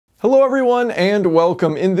Hello everyone and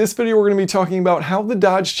welcome. In this video we're going to be talking about how the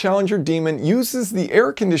Dodge Challenger Demon uses the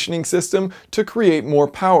air conditioning system to create more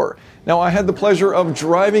power. Now I had the pleasure of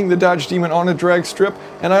driving the Dodge Demon on a drag strip,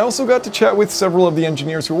 and I also got to chat with several of the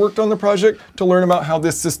engineers who worked on the project to learn about how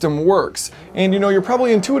this system works. And you're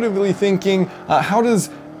probably intuitively thinking, how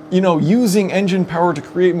does using engine power to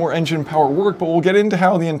create more engine power work, but we'll get into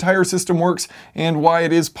how the entire system works and why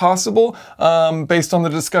it is possible based on the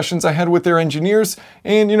discussions I had with their engineers.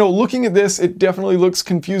 And looking at this, it definitely looks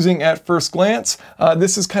confusing at first glance.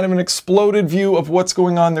 This is kind of an exploded view of what's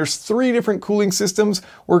going on. There's 3 different cooling systems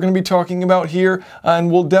we're going to be talking about here,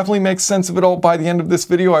 and we'll definitely make sense of it all by the end of this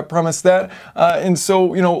video, I promise that. And so,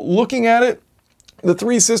 looking at it, the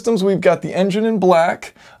 3 systems, we've got the engine in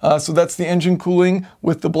black, so that's the engine cooling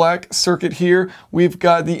with the black circuit here. We've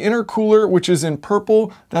got the intercooler, which is in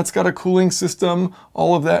purple. That's got a cooling system,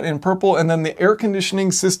 all of that in purple. And then the air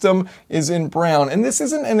conditioning system is in brown. And this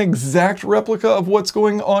isn't an exact replica of what's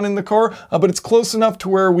going on in the car, but it's close enough to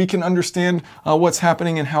where we can understand what's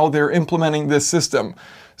happening and how they're implementing this system.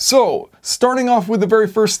 So, starting off with the very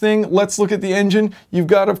first thing, let's look at the engine. You've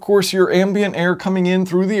got, of course, your ambient air coming in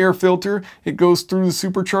through the air filter. It goes through the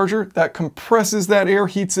supercharger. That compresses that air,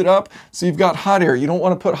 heats it up. So you've got hot air. You don't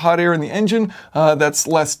want to put hot air in the engine. That's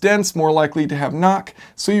less dense, more likely to have knock.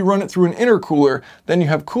 So you run it through an intercooler. Then you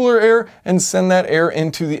have cooler air and send that air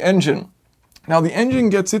into the engine. Now the engine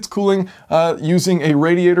gets its cooling using a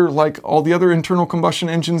radiator like all the other internal combustion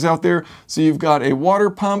engines out there. So you've got a water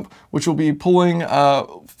pump, which will be pulling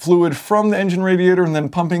fluid from the engine radiator and then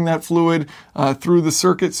pumping that fluid through the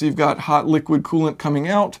circuit. So you've got hot liquid coolant coming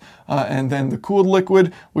out, and then the cooled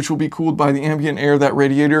liquid, which will be cooled by the ambient air, that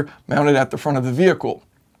radiator mounted at the front of the vehicle.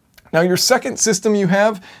 Now your second system you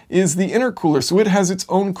have is the intercooler. So it has its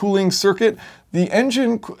own cooling circuit. The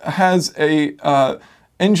engine has a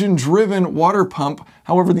engine-driven water pump.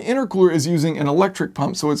 However, the intercooler is using an electric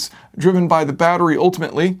pump, so it's driven by the battery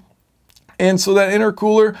ultimately. And so that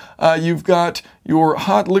intercooler, you've got your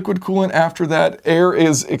hot liquid coolant after that air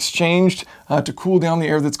is exchanged to cool down the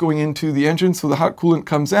air that's going into the engine. So the hot coolant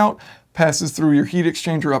comes out, passes through your heat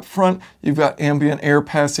exchanger up front. You've got ambient air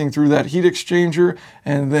passing through that heat exchanger,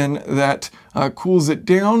 and then that cools it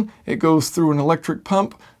down. It goes through an electric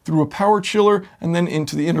pump, through a power chiller, and then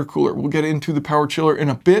into the intercooler. We'll get into the power chiller in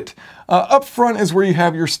a bit. Up front is where you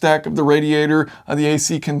have your stack of the radiator, the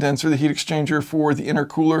AC condenser, the heat exchanger for the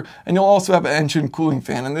intercooler, and you'll also have an engine cooling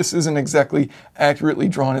fan. And this isn't exactly accurately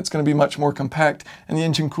drawn. It's going to be much more compact, and the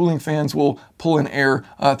engine cooling fans will pull in air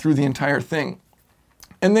through the entire thing.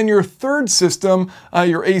 And then your third system,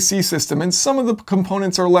 your AC system, and some of the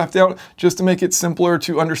components are left out just to make it simpler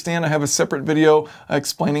to understand. I have a separate video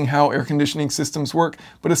explaining how air conditioning systems work,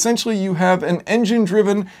 but essentially you have an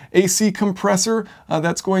engine-driven AC compressor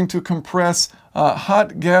that's going to compress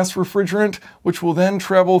hot gas refrigerant, which will then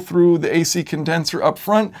travel through the AC condenser up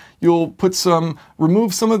front. You'll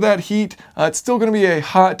remove some of that heat. It's still going to be a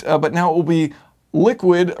hot, but now it will be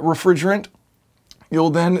liquid refrigerant. You'll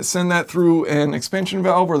then send that through an expansion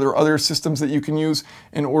valve, or there are other systems that you can use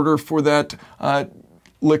in order for that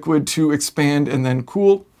liquid to expand and then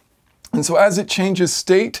cool. And so as it changes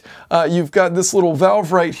state, you've got this little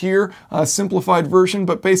valve right here, a simplified version,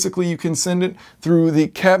 but basically you can send it through the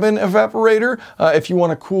cabin evaporator if you want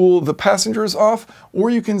to cool the passengers off, or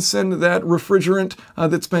you can send that refrigerant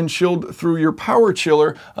that's been chilled through your power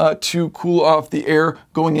chiller to cool off the air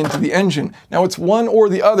going into the engine. Now it's one or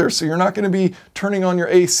the other, so you're not going to be turning on your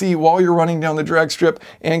AC while you're running down the drag strip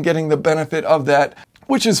and getting the benefit of that,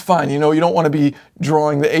 which is fine. You don't want to be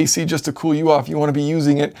drawing the AC just to cool you off. You want to be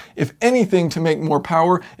using it, if anything, to make more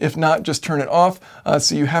power. If not, just turn it off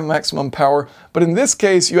so you have maximum power. But in this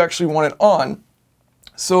case, you actually want it on.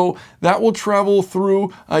 So that will travel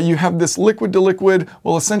through, you have this liquid to liquid,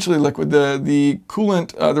 well essentially liquid, the coolant,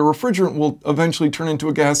 the refrigerant will eventually turn into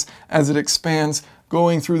a gas as it expands,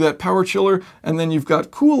 going through that power chiller, and then you've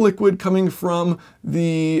got cool liquid coming from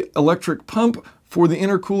the electric pump for the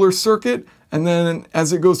intercooler circuit. And then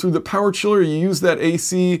as it goes through the power chiller, you use that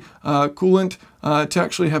AC coolant to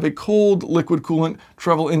actually have a cold liquid coolant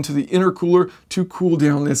travel into the intercooler to cool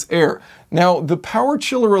down this air. Now, the power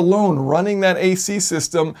chiller alone, running that AC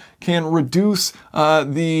system, can reduce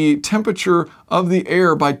the temperature of the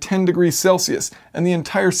air by 10 degrees Celsius. And the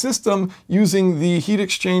entire system, using the heat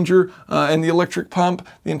exchanger and the electric pump,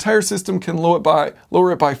 the entire system can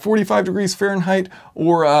lower it by 45 degrees Fahrenheit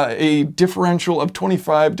or a differential of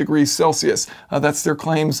 25 degrees Celsius. That's their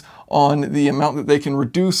claims on the amount that they can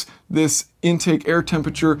reduce this intake air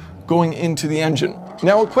temperature going into the engine.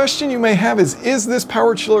 Now, a question you may have is this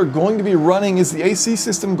power chiller going to be running, is the AC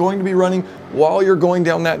system going to be running while you're going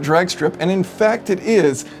down that drag strip. And in fact, it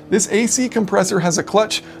is. This AC compressor has a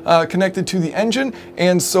clutch connected to the engine,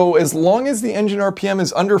 and so as long as the engine RPM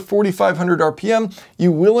is under 4,500 RPM,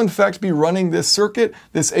 you will in fact be running this circuit,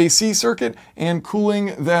 this AC circuit, and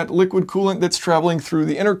cooling that liquid coolant that's traveling through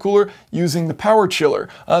the intercooler using the power chiller.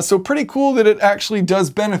 So pretty cool that it actually does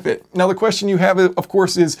benefit. Now the question you have, of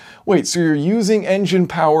course, is, wait, so you're using engine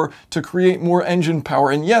power to create more engine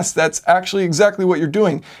power? And yes, that's actually exactly what you're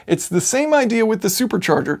doing. It's the same idea with the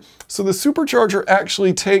supercharger. So the supercharger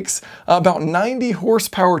actually takes about 90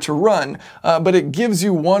 horsepower to run, but it gives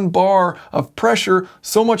you 1 bar of pressure,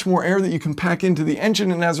 so much more air that you can pack into the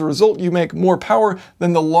engine, and as a result you make more power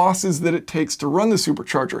than the losses that it takes to run the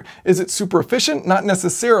supercharger. Is it super efficient? Not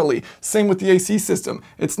necessarily. Same with the AC system.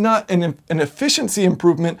 It's not an efficiency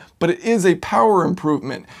improvement, but it is a power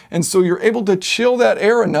improvement. And so you're able to chill that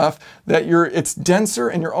air enough that it's denser,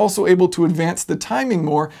 and you're also able to advance the timing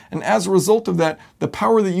more, and as a result of that, the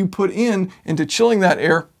power that you put into chilling that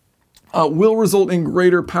air will result in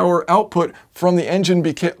greater power output from the engine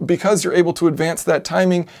because you're able to advance that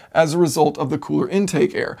timing as a result of the cooler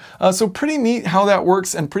intake air. So pretty neat how that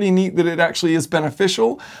works, and pretty neat that it actually is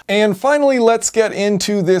beneficial. And finally, let's get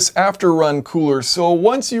into this after run cooler. So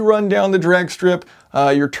once you run down the drag strip,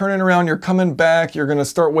 you're turning around, you're coming back, you're gonna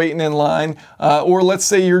start waiting in line, or let's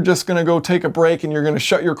say you're just gonna go take a break and you're gonna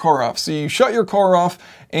shut your car off. So you shut your car off,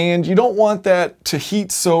 and you don't want that to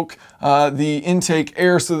heat soak the intake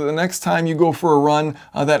air so that the next time you go for a run,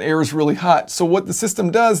 that air is really hot. So what the system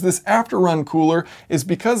does, this after run cooler, is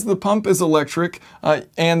because the pump is electric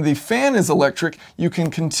and the fan is electric, you can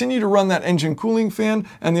continue to run that engine cooling fan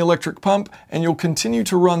and the electric pump, and you'll continue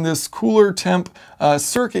to run this cooler temp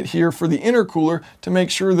circuit here for the intercooler to make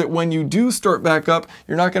sure that when you do start back up,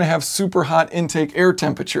 you're not going to have super hot intake air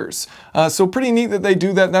temperatures. So pretty neat that they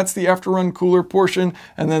do that. That's the after run cooler portion.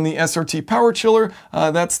 And then the SRT power chiller,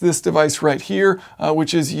 that's this device right here,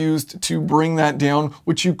 which is used to bring that down,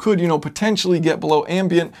 which you could, potentially get below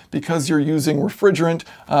ambient because you're using refrigerant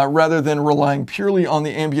rather than relying purely on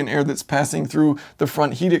the ambient air that's passing through the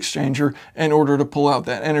front heat exchanger in order to pull out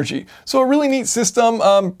that energy. So a really neat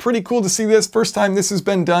system. Pretty cool to see this. First time this has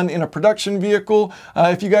been done in a production vehicle.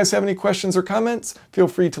 If you guys have any questions or comments, feel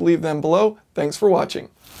free to leave them below. Thanks for watching.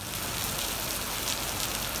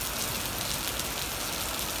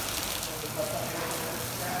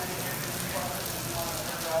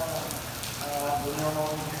 The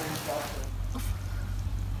normal